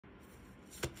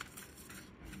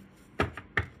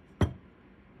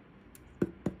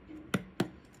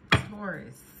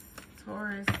Taurus.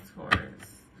 Taurus,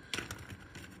 Taurus.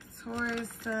 Taurus,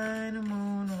 sun,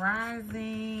 moon,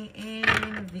 rising,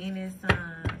 and Venus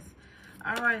signs.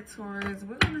 All right, Taurus,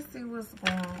 we're going to see what's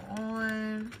going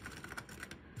on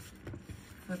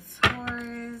for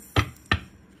Taurus.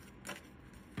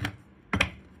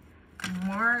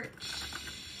 March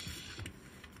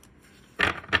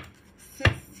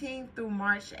 16th through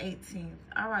March 18th.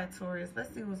 All right, Taurus,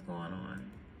 let's see what's going on.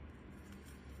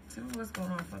 Tell me what's going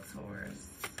on for Taurus.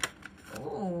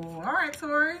 Oh, all right,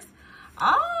 Taurus.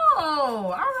 Oh,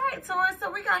 all right, Taurus. So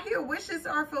we got here, wishes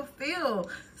are fulfilled.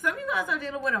 Some of you guys are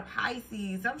dealing with a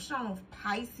Pisces. I'm showing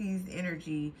Pisces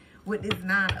energy with this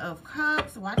 9 of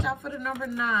Cups. Watch out for the number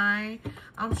 9.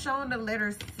 I'm showing the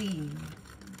letter C.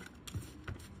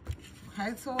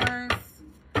 Okay, Taurus.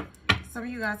 Some of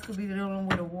you guys could be dealing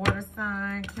with a water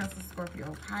sign, Cancer,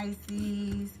 Scorpio,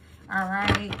 Pisces. All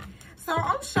right. So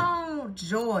I'm showing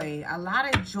joy, a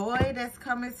lot of joy that's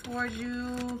coming towards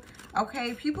you.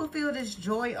 Okay, people feel this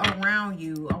joy around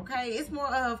you. Okay, it's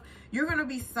more of you're going to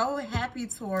be so happy,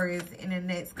 Taurus, in the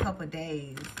next couple of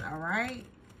days. All right,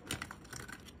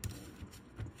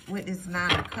 with this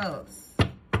 9 of Cups.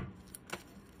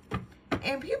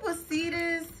 And people see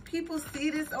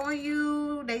this on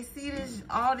you. They see this,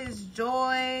 all this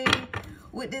joy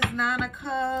with this 9 of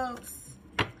Cups.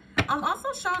 I'm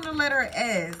also showing the letter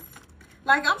S.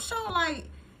 Like, I'm showing, like,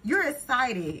 you're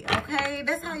excited, okay?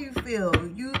 That's how you feel.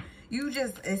 You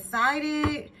just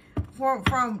excited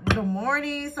from the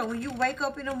morning. So when you wake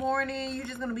up in the morning, you're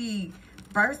just going to be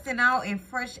bursting out in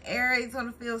fresh air. It's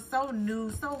going to feel so new,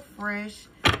 so fresh.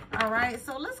 All right,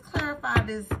 so let's clarify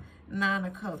this 9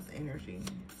 of Cups energy.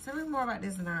 Tell me more about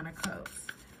this 9 of Cups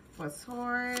for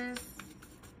Taurus.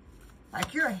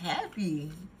 Like, you're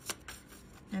happy.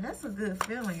 And that's a good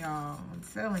feeling, y'all. I'm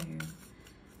telling you.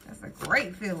 That's a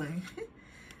great feeling.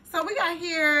 So we got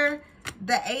here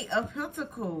the 8 of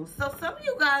Pentacles. So some of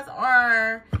you guys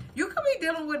you could be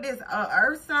dealing with this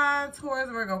earth sign, Taurus,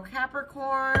 Virgo,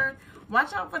 Capricorn.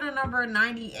 Watch out for the number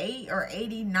 98 or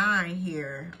 89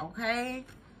 here, okay?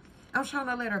 I'm showing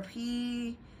the letter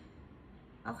P.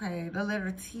 Okay, the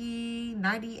letter T,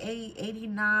 98,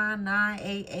 89,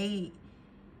 988,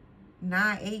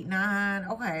 989.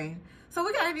 Okay. So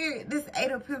we got here this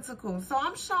 8 of Pentacles. So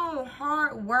I'm showing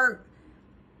hard work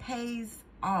pays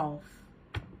off.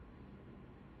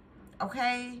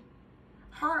 Okay?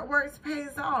 Hard work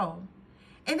pays off.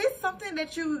 And it's something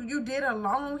that you did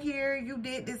alone here. You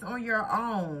did this on your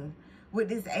own with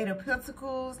this 8 of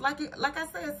Pentacles. Like I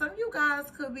said, some of you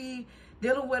guys could be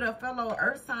dealing with a fellow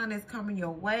earth sign that's coming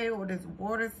your way, or this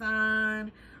water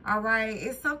sign. All right?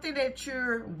 It's something that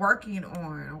you're working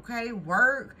on. Okay?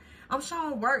 Work. I'm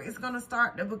showing work is going to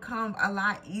start to become a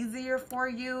lot easier for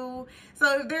you.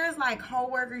 So if there's like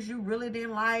co-workers you really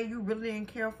didn't like, you really didn't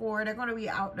care for, they're going to be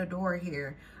out the door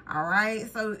here. All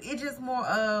right. So it's just more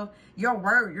of your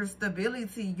work, your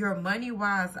stability, your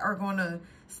money-wise are going to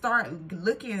start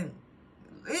looking,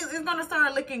 it's going to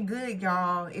start looking good,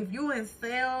 y'all. If you in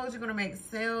sales, you're going to make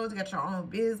sales, you got your own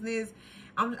business.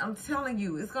 I'm telling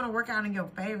you, it's going to work out in your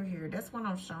favor here. That's what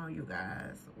I'm showing you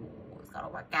guys. Ooh, it's going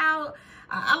to work out.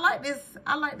 I like this.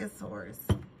 I like this, Taurus.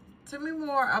 Tell me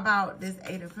more about this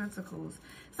 8 of Pentacles.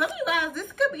 Some of you guys,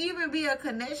 this could even be a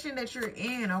connection that you're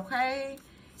in, okay?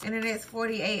 In the next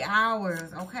 48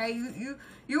 hours, okay?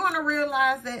 You want to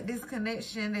realize that this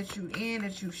connection that you in,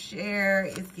 that you share,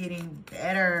 is getting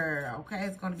better, okay?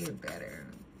 It's going to get better.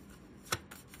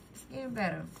 It's getting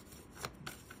better.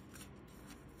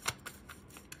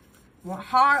 Well,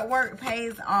 hard work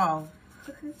pays off.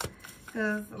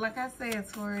 Because, like I said,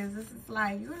 Taurus, this is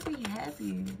like, you're going to be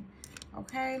happy.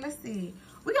 Okay, let's see.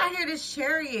 We got here this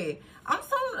Chariot. I'm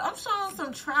showing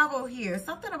some travel here.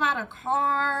 Something about a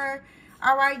car.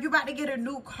 All right, you about to get a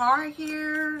new car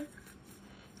here.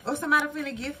 Or somebody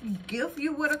finna gift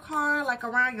you with a car, like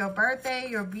around your birthday,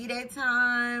 your B-day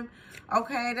time.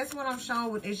 Okay, that's what I'm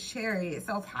showing with this Chariot.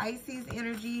 So Pisces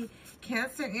energy,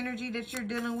 Cancer energy that you're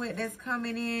dealing with that's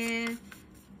coming in.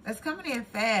 That's coming in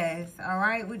fast, all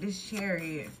right, with this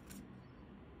Chariot.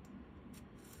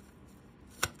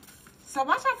 So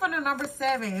watch out for the number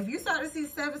 7. If you start to see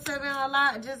 7 a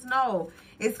lot, just know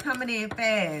it's coming in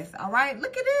fast, all right?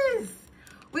 Look at this.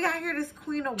 We got here this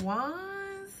Queen of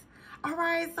Wands. All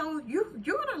right, so you're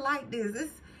going to like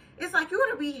this. It's like you're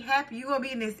going to be happy. You're going to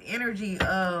be in this energy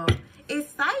of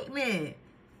excitement.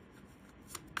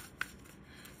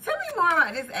 Tell me more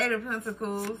about this 8 of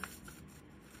Pentacles.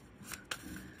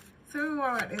 Tell me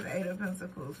more about this 8 of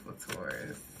Pentacles for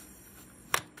Taurus.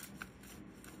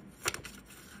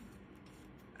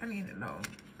 I need to know.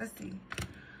 Let's see.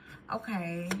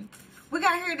 Okay. We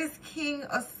got here this King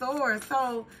of Swords.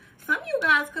 So Some of you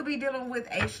guys could be dealing with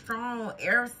a strong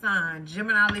air sign,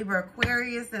 Gemini, Libra,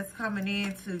 Aquarius, that's coming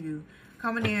in to you,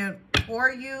 coming in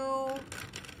for you.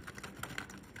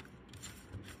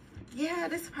 Yeah,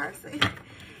 this person,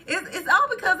 it's all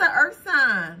because of earth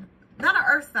sign. Not an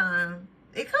earth sign.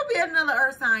 It could be another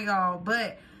earth sign, y'all,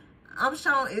 but I'm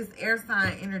showing it's air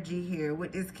sign energy here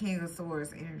with this King of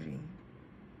Swords energy.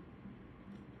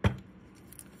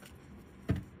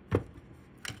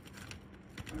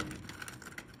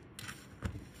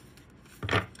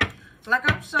 Like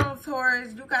I'm showing,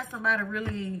 Taurus, you got somebody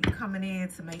really coming in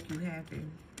to make you happy.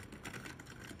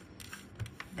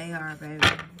 They are, baby.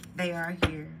 They are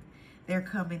here. They're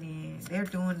coming in. They're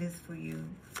doing this for you.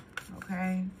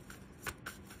 Okay?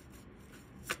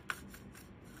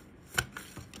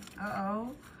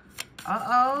 Uh-oh.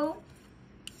 Uh-oh.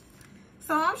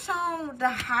 So I'm showing the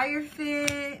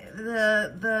Hierophant,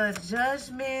 the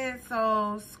Judgment.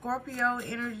 So Scorpio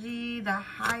energy, the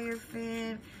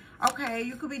Hierophant. Okay,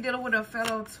 you could be dealing with a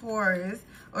fellow Taurus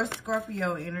or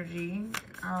Scorpio energy.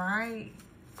 All right.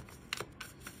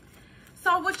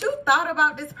 So what you thought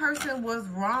about this person was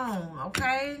wrong,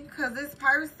 okay? Because this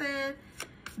person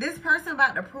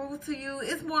about to prove to you,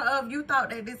 it's more of you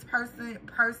thought that this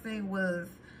person was,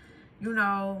 you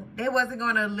know, they wasn't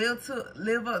going to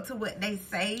live up to what they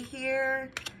say here.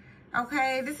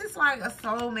 Okay, this is like a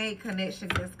soulmate connection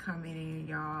that's coming in,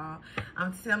 y'all.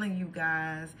 I'm telling you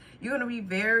guys, you're going to be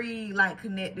very, like,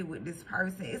 connected with this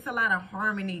person. It's a lot of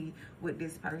harmony with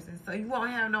this person. So you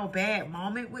won't have no bad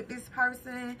moment with this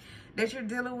person that you're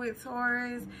dealing with,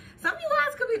 Taurus. Some of you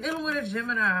guys could be dealing with a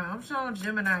Gemini. I'm showing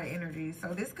Gemini energy.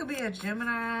 So this could be a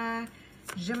Gemini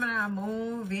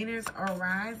moon, Venus, or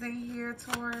rising here,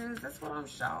 Taurus. That's what I'm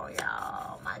showing,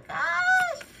 y'all. Oh, my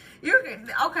gosh.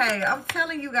 Okay, I'm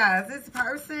telling you guys, this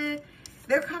person,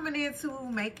 they're coming in to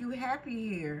make you happy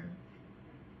here.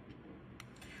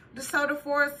 So the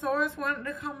Four of Swords wanted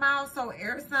to come out. So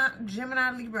air sign,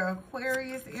 Gemini, Libra,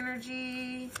 Aquarius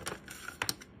energy.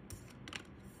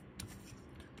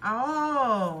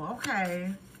 Oh,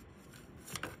 okay.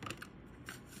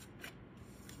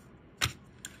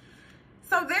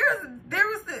 So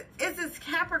it's this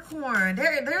Capricorn.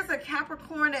 There's a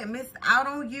Capricorn that missed out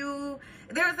on you.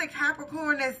 There's a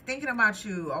Capricorn that's thinking about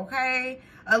you, okay?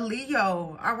 A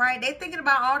Leo, all right? They're thinking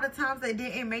about all the times they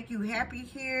didn't make you happy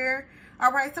here.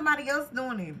 All right, somebody else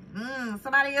doing it.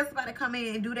 Somebody else about to come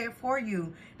in and do that for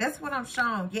you. That's what I'm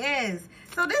showing. Yes.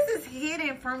 So this is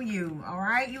hidden from you, all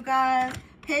right, you guys?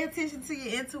 Pay attention to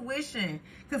your intuition.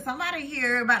 Because somebody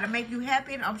here about to make you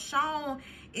happy. I'm showing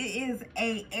it is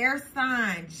a air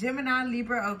sign. Gemini,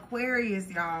 Libra, Aquarius,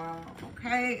 y'all.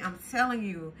 Okay? I'm telling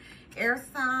you. Air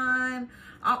sign.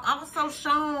 I'm also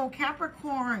showing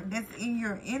Capricorn that's in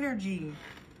your energy.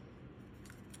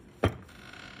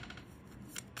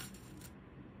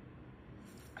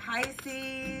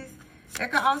 Pisces. There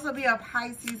could also be a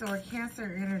Pisces or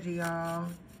Cancer energy, y'all.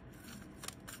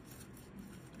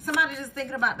 Somebody just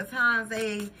thinking about the times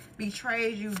they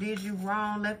betrayed you, did you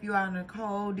wrong, left you out in the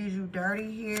cold, did you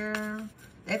dirty here.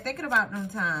 They're thinking about them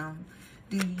times.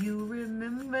 Do you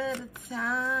remember the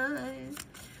time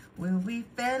when we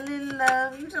fell in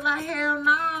love? You just like, hell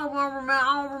no,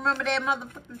 I don't remember that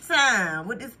motherfucking time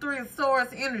with this Three of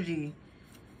Swords energy.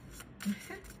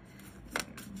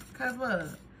 Because look,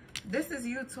 this is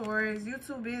you, Taurus. You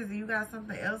too busy. You got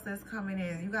something else that's coming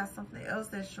in. You got something else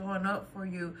that's showing up for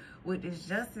you with this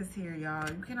justice here, y'all.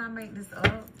 You cannot make this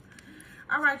up.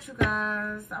 All right, you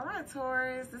guys. All right,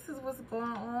 Taurus. This is what's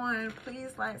going on.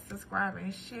 Please like, subscribe,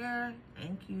 and share.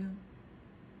 Thank you.